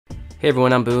Hey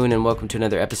everyone, I'm Boone and welcome to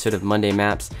another episode of Monday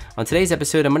Maps. On today's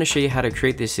episode, I'm going to show you how to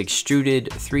create this extruded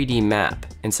 3D map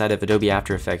inside of Adobe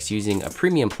After Effects using a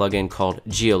premium plugin called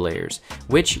GEOlayers,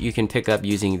 which you can pick up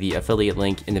using the affiliate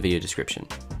link in the video description.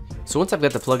 So once I've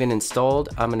got the plugin installed,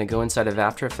 I'm going to go inside of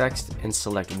After Effects and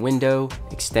select Window,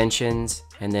 Extensions,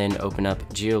 and then open up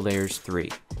GEOlayers 3.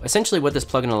 Essentially what this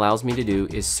plugin allows me to do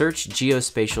is search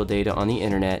geospatial data on the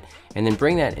internet and then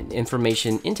bring that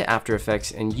information into After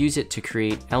Effects and use it to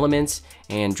create elements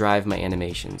and drive my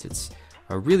animations. It's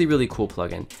a really cool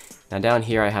plugin. Now down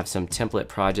here I have some template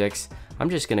projects. I'm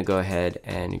just going to go ahead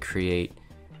and create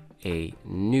a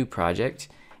new project.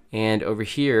 And over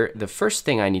here, the first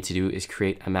thing I need to do is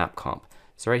create a map comp.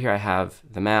 So right here I have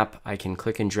the map. I can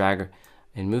click and drag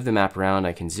and move the map around.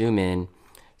 I can zoom in.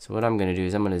 So what I'm going to do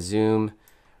is I'm going to zoom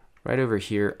right over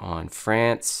here on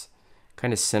France,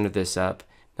 kind of center this up.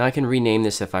 Now I can rename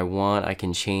this if I want. I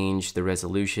can change the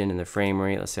resolution and the frame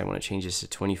rate. Let's say I want to change this to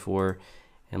 24.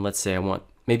 And let's say I want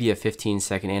maybe a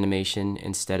 15-second animation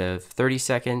instead of 30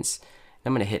 seconds.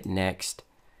 I'm going to hit next.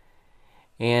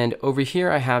 And over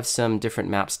here I have some different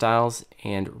map styles,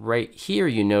 and right here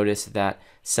you notice that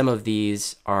some of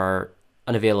these are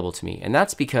unavailable to me. And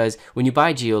that's because when you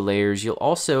buy GEOlayers, you'll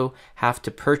also have to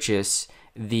purchase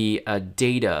the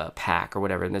data pack or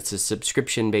whatever, and that's a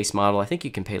subscription-based model. I think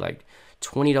you can pay like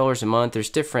 $20 a month.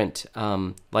 There's different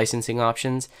licensing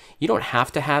options. You don't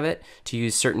have to have it to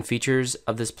use certain features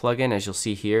of this plugin, as you'll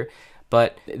see here.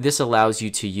 But this allows you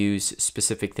to use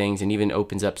specific things and even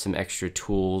opens up some extra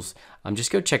tools.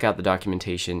 Just go check out the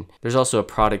documentation. There's also a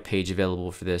product page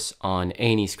available for this on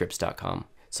anescripts.com.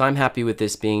 So I'm happy with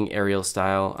this being aerial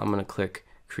style. I'm going to click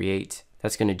Create.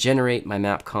 That's going to generate my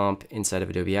map comp inside of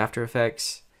Adobe After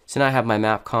Effects. So now I have my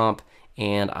map comp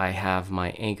and I have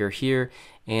my anchor here.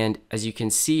 And as you can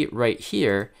see right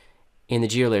here in the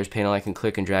GeoLayers panel, I can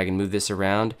click and drag and move this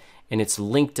around, and it's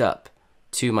linked up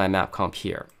to my map comp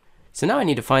here. So now I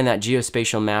need to find that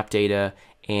geospatial map data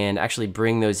and actually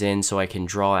bring those in so I can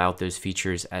draw out those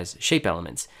features as shape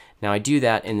elements. Now I do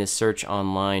that in this search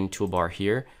online toolbar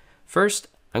here. First,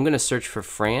 I'm going to search for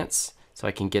France so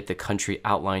I can get the country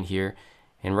outline here.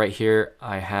 And right here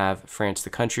I have France, the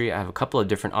country. I have a couple of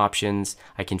different options.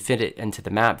 I can fit it into the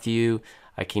map view.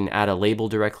 I can add a label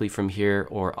directly from here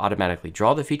or automatically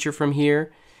draw the feature from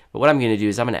here. But what I'm going to do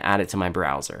is I'm going to add it to my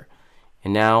browser.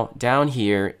 And now down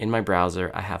here in my browser,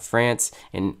 I have France,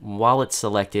 and while it's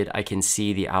selected, I can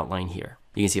see the outline here.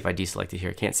 You can see if I deselect it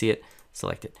here, I can't see it,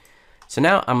 select it. So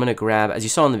now I'm gonna grab, as you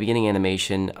saw in the beginning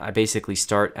animation, I basically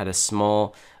start at a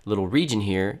small little region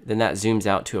here, then that zooms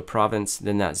out to a province,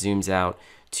 then that zooms out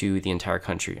to the entire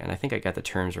country. And I think I got the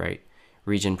terms right.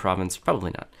 Region, province,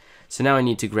 probably not. So now I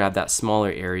need to grab that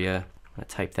smaller area. I'm gonna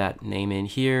type that name in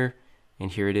here, and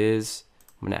here it is.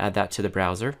 I'm gonna add that to the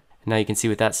browser. Now you can see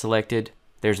with that selected,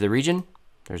 there's the region,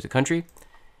 there's the country,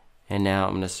 and now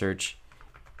I'm going to search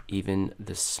even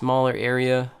the smaller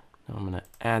area. I'm going to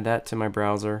add that to my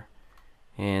browser,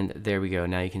 and there we go.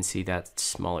 Now you can see that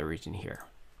smaller region here.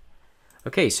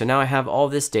 Okay, so now I have all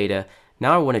this data.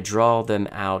 Now I want to draw them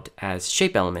out as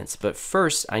shape elements, but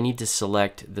first I need to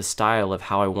select the style of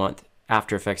how I want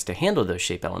After Effects to handle those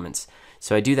shape elements.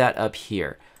 So I do that up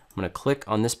here. I'm going to click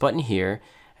on this button here.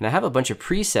 And I have a bunch of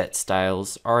preset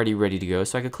styles already ready to go,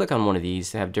 so I could click on one of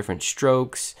these. They have different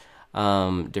strokes,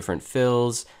 different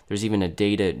fills. There's even a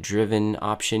data-driven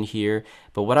option here.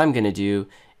 But what I'm going to do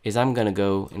is I'm going to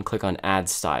go and click on Add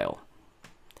Style.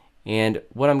 And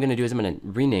what I'm going to do is I'm going to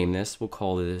rename this. We'll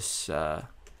call this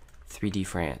 3D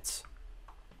France.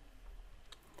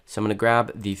 So I'm going to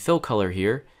grab the fill color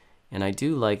here, and I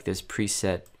do like this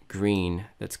preset green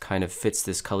that kind of fits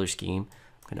this color scheme.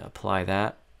 I'm going to apply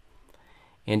that.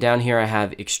 And down here I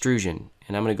have extrusion,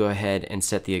 and I'm going to go ahead and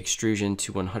set the extrusion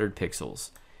to 100 pixels.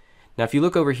 Now if you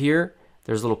look over here,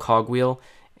 there's a little cogwheel,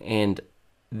 and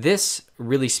this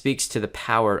really speaks to the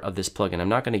power of this plugin. I'm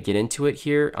not going to get into it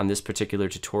here on this particular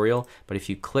tutorial, but if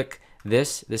you click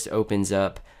this opens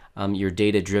up your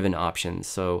data-driven options.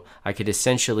 So I could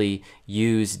essentially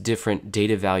use different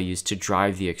data values to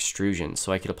drive the extrusion.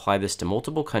 So I could apply this to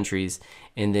multiple countries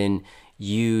and then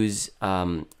use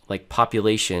like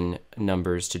population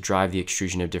numbers to drive the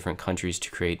extrusion of different countries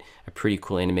to create a pretty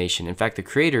cool animation. In fact, the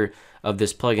creator of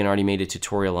this plugin already made a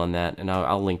tutorial on that, and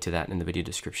I'll link to that in the video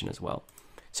description as well.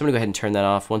 So I'm gonna go ahead and turn that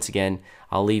off. Once again,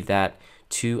 I'll leave that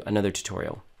to another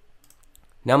tutorial.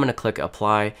 Now I'm gonna click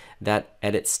Apply. That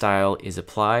edit style is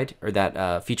applied, or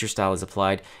that feature style is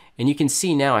applied. And you can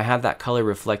see now I have that color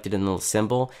reflected in the little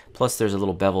symbol, plus there's a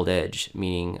little beveled edge,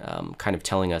 meaning kind of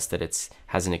telling us that it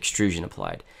has an extrusion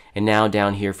applied. And now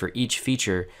down here for each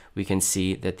feature, we can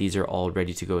see that these are all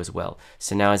ready to go as well.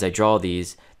 So now as I draw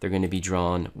these, they're going to be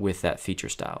drawn with that feature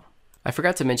style. I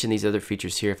forgot to mention these other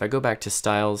features here. If I go back to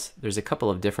styles, there's a couple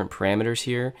of different parameters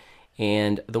here.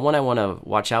 And the one I want to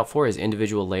watch out for is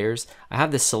individual layers. I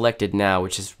have this selected now,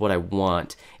 which is what I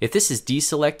want. If this is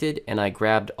deselected and I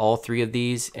grabbed all three of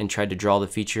these and tried to draw the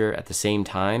feature at the same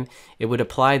time, it would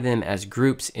apply them as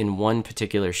groups in one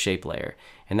particular shape layer.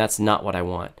 And that's not what I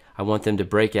want. I want them to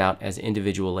break out as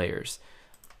individual layers.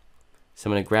 So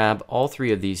I'm going to grab all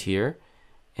three of these here,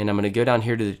 and I'm going to go down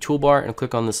here to the toolbar and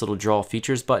click on this little draw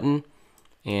features button,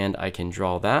 and I can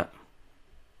draw that.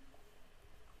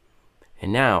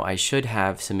 And now I should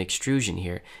have some extrusion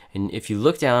here. And if you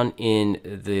look down in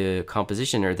the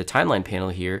composition or the timeline panel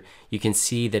here, you can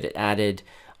see that it added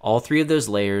all three of those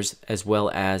layers as well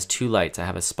as two lights. I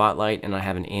have a spotlight and I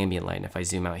have an ambient light. And if I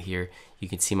zoom out here, you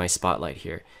can see my spotlight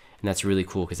here. And that's really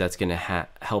cool because that's going to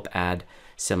help add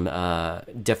some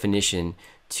definition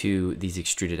to these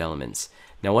extruded elements.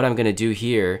 Now what I'm going to do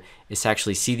here is to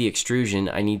actually see the extrusion.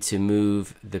 I need to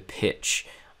move the pitch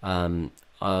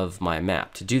of my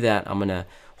map. To do that, I'm going to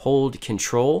hold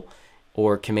Control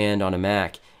or Command on a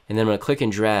Mac, and then I'm going to click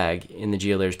and drag in the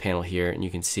GeoLayers panel here, and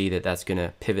you can see that that's going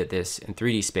to pivot this in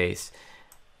 3D space.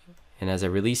 And as I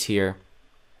release here,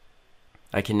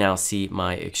 I can now see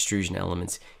my extrusion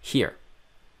elements here.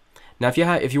 Now,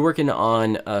 if you're working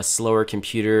on a slower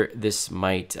computer, this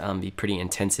might be pretty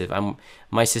intensive.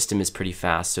 My system is pretty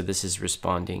fast, so this is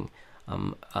responding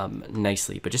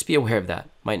nicely. But just be aware of that.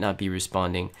 Might not be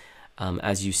responding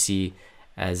as you see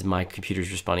as my computer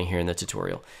is responding here in the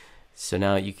tutorial. So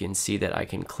now you can see that I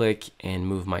can click and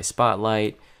move my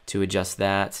spotlight to adjust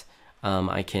that.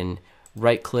 I can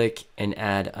right click and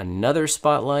add another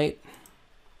spotlight.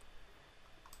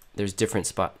 There's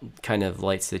different kind of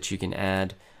lights that you can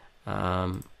add. So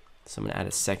I'm going to add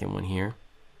a second one here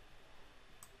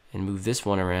and move this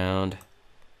one around.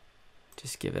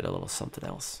 Just give it a little something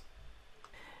else.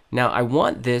 Now I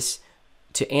want this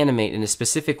to animate in a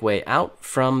specific way out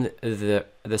from the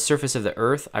surface of the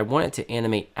earth. I want it to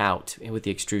animate out with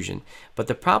the extrusion. But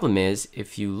the problem is,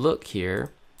 if you look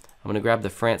here, I'm going to grab the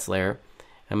France layer.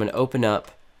 I'm going to open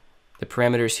up the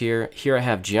parameters here. Here I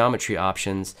have geometry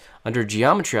options. Under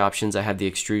geometry options, I have the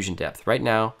extrusion depth. Right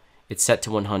now, it's set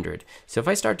to 100. So if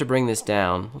I start to bring this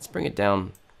down, let's bring it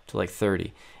down to like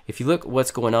 30. If you look,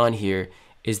 what's going on here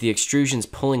is the extrusion's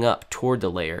pulling up toward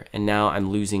the layer, and now I'm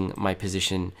losing my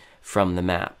position from the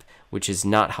map, which is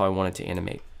not how I want it to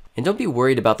animate. And don't be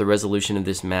worried about the resolution of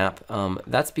this map.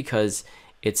 That's because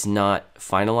it's not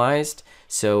finalized.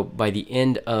 So by the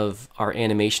end of our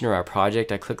animation or our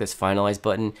project, I click this finalize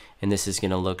button and this is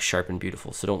going to look sharp and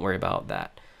beautiful. So don't worry about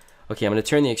that. Okay, I'm going to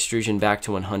turn the extrusion back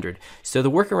to 100. So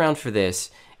the workaround for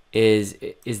this is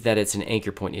that it's an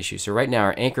anchor point issue. So right now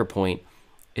our anchor point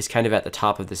is kind of at the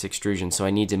top of this extrusion, so I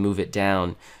need to move it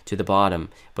down to the bottom.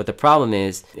 But the problem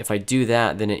is, if I do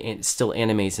that, then it still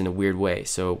animates in a weird way.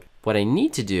 So what I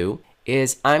need to do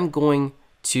is I'm going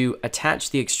to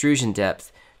attach the extrusion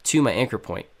depth to my anchor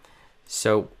point.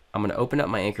 So I'm going to open up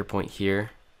my anchor point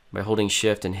here by holding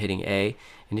Shift and hitting A.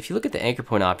 And if you look at the anchor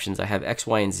point options, I have X,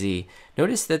 Y, and Z.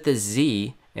 Notice that the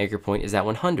Z anchor point is at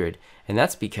 100, and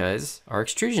that's because our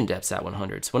extrusion depth's at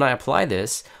 100. So when I apply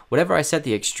this, whatever I set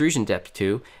the extrusion depth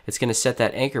to, it's going to set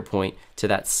that anchor point to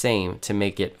that same to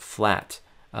make it flat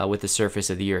with the surface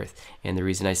of the earth. And the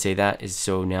reason I say that is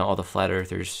so now all the flat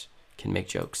earthers can make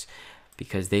jokes,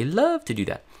 because they love to do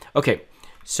that. Okay,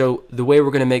 so the way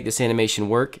we're going to make this animation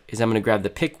work is I'm going to grab the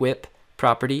pick whip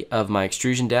property of my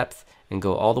extrusion depth and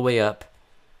go all the way up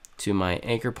to my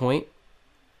anchor point.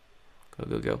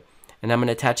 Go. And I'm going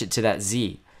to attach it to that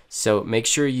Z. So make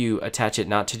sure you attach it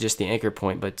not to just the anchor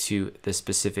point, but to the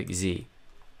specific Z.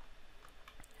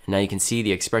 And now you can see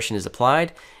the expression is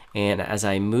applied. And as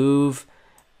I move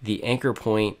the anchor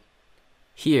point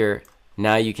here,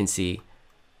 now you can see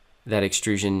that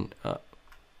extrusion.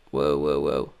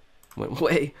 Whoa. Went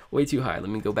way too high. Let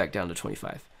me go back down to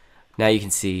 25. Now you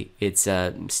can see it's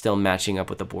still matching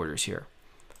up with the borders here.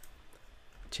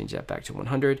 Change that back to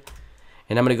 100.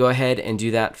 And I'm going to go ahead and do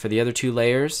that for the other two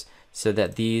layers so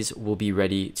that these will be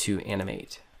ready to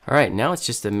animate. All right, now it's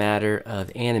just a matter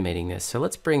of animating this. So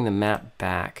let's bring the map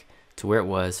back to where it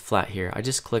was flat here. I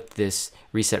just clicked this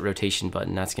reset rotation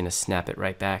button. That's going to snap it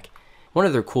right back. One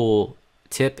other cool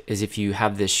tip is if you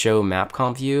have this show map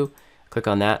comp view, click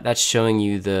on that. That's showing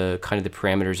you the kind of the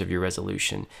parameters of your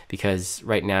resolution, because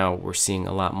right now we're seeing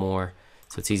a lot more.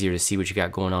 So it's easier to see what you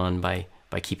got going on by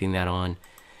keeping that on.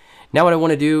 Now what I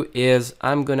want to do is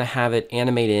I'm going to have it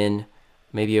animate in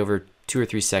maybe over 2 or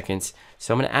 3 seconds.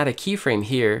 So I'm going to add a keyframe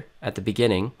here at the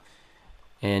beginning,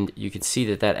 And you can see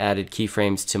that that added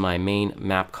keyframes to my main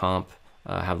map comp.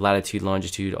 Have latitude,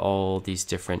 longitude, all these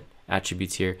different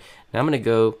attributes here. Now I'm going to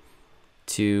go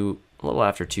to a little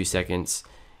after 2 seconds,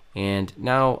 and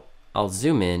now I'll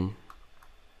zoom in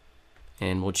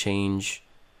and we'll change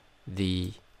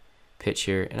the pitch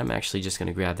here, and I'm actually just going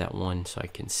to grab that one so I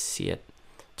can see it.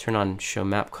 Turn on show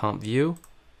map comp view.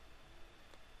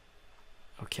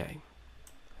 Okay,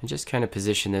 and just kind of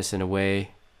position this in a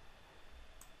way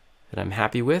that I'm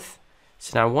happy with.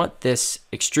 So now I want this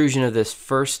extrusion of this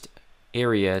first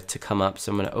area to come up,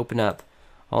 so I'm going to open up.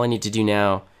 All I need to do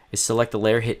now is select the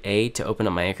layer, hit A to open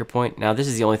up my anchor point. Now this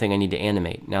is the only thing I need to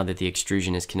animate now that the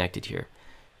extrusion is connected here.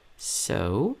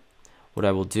 So what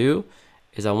I will do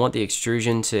is I want the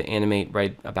extrusion to animate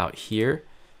right about here.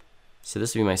 So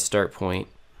this will be my start point.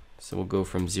 So we'll go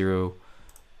from 0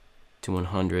 to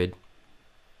 100.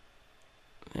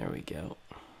 There we go.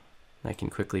 I can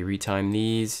quickly retime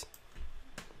these.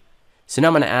 So now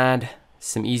I'm going to add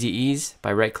some easy ease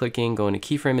by right clicking, going to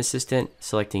keyframe assistant,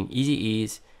 selecting easy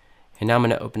ease, and now I'm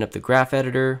going to open up the graph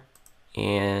editor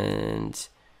and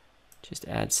just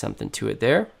add something to it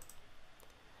there.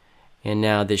 And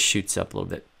now this shoots up a little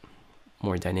bit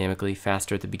more dynamically,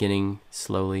 faster at the beginning,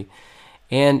 slowly.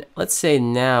 And let's say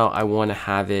now I want to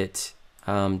have it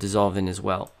dissolve in as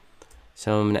well.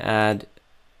 So I'm going to add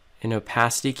an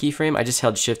opacity keyframe. I just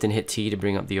held shift and hit T to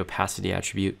bring up the opacity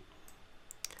attribute.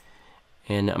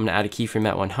 And I'm going to add a keyframe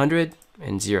at 100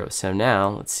 and 0. So now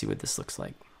let's see what this looks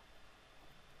like.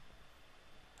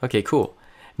 Okay, cool.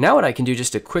 Now what I can do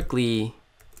just to quickly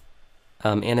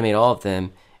animate all of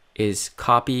them is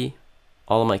copy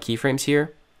all of my keyframes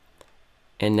here.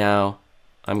 And now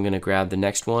I'm going to grab the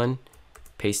next one,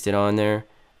 paste it on there.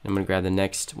 I'm going to grab the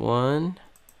next one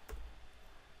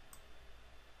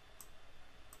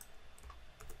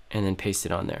and then paste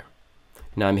it on there.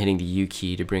 Now I'm hitting the U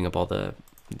key to bring up all the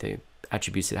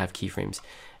attributes that have keyframes.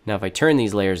 Now if I turn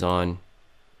these layers on,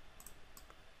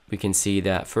 we can see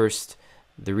that first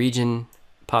the region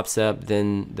pops up,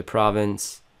 then the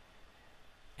province,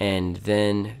 and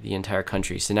then the entire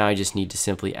country. So now I just need to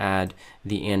simply add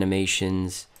the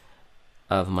animations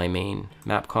of my main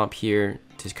map comp here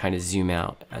to kind of zoom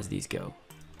out as these go.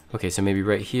 Okay, so maybe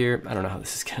right here, I don't know how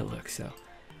this is gonna look, so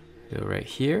go right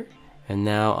here, and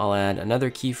now I'll add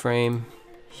another keyframe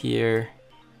here.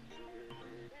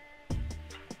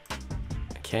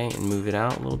 Okay, and move it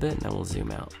out a little bit, and then we'll zoom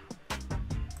out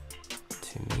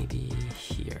to maybe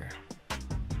here.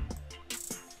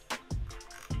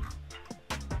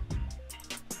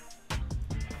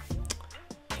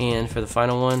 And for the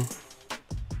final one,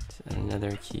 add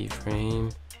another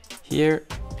keyframe here,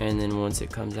 and then once it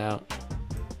comes out,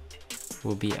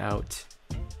 we'll be out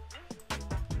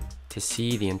to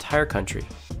see the entire country.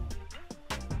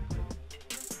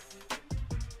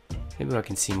 Maybe I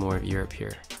can see more of Europe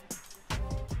here.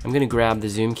 I'm going to grab the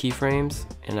zoom keyframes,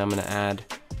 and I'm going to add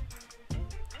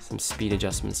some speed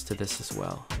adjustments to this as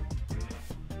well.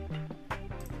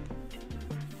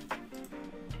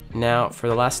 Now for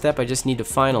the last step, I just need to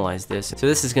finalize this. So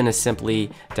this is going to simply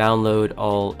download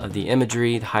all of the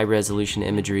imagery, the high resolution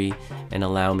imagery, and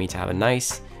allow me to have a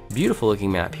nice, beautiful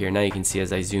looking map here. Now you can see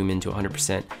as I zoom into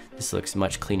 100%, this looks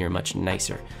much cleaner, much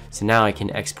nicer. So now I can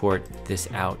export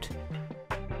this out